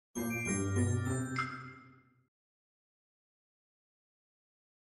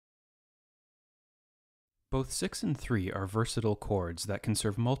Both 6 and 3 are versatile chords that can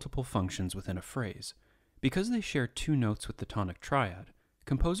serve multiple functions within a phrase. Because they share two notes with the tonic triad,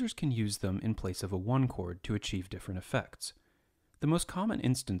 composers can use them in place of a 1 chord to achieve different effects. The most common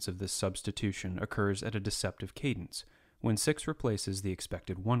instance of this substitution occurs at a deceptive cadence, when 6 replaces the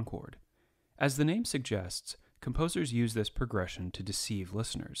expected 1 chord. As the name suggests, composers use this progression to deceive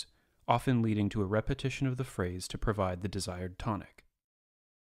listeners, often leading to a repetition of the phrase to provide the desired tonic.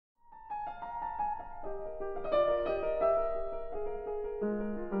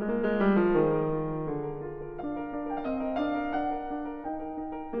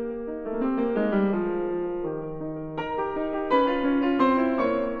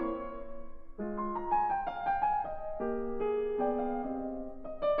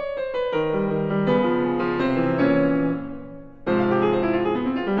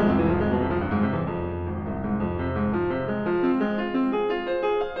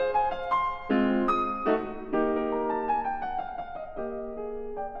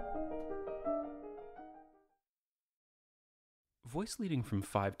 Voice leading from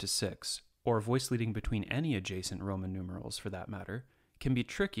 5 to 6, or voice leading between any adjacent Roman numerals for that matter, can be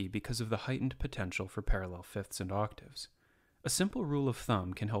tricky because of the heightened potential for parallel fifths and octaves. A simple rule of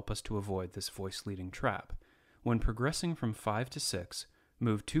thumb can help us to avoid this voice leading trap. When progressing from 5 to 6,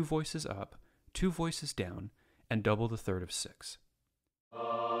 move 2 voices up, 2 voices down, and double the third of 6.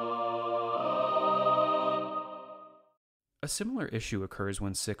 A similar issue occurs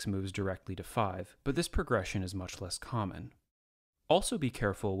when 6 moves directly to 5, but this progression is much less common. Also be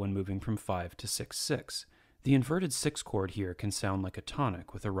careful when moving from 5 to 6-6. The inverted 6 chord here can sound like a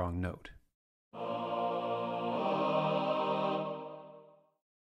tonic with a wrong note.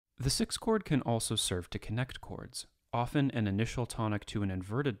 The 6 chord can also serve to connect chords, often an initial tonic to an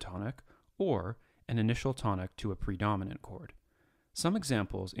inverted tonic, or an initial tonic to a predominant chord. Some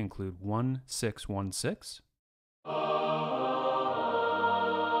examples include 1-6-1-6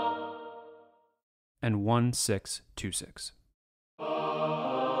 and 1-6-2-6.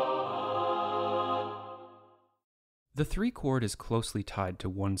 The 3 chord is closely tied to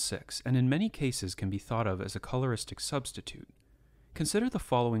 1-6 and in many cases can be thought of as a coloristic substitute. Consider the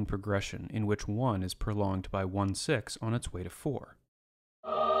following progression in which 1 is prolonged by 1-6 on its way to 4.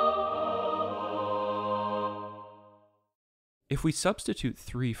 If we substitute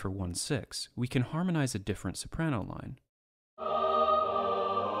 3 for 1-6, we can harmonize a different soprano line.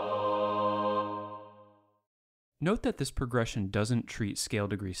 Note that this progression doesn't treat scale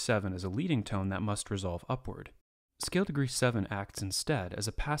degree 7 as a leading tone that must resolve upward. Scale degree 7 acts instead as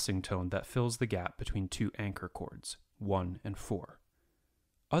a passing tone that fills the gap between 2 anchor chords, 1 and 4.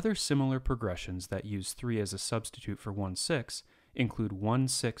 Other similar progressions that use 3 as a substitute for 1-6 include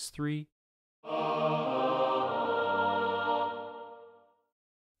 1-6-3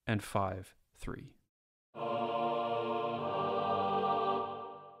 and 5-3.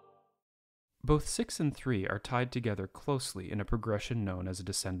 Both 6 and 3 are tied together closely in a progression known as a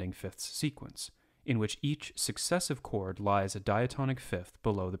descending fifths sequence, in which each successive chord lies a diatonic fifth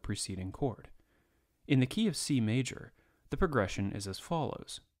below the preceding chord. In the key of C major, the progression is as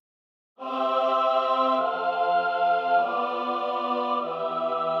follows.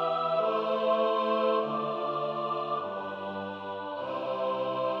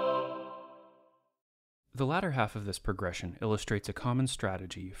 The latter half of this progression illustrates a common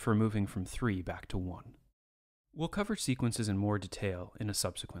strategy for moving from 3 back to 1. We'll cover sequences in more detail in a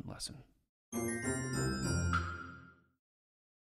subsequent lesson.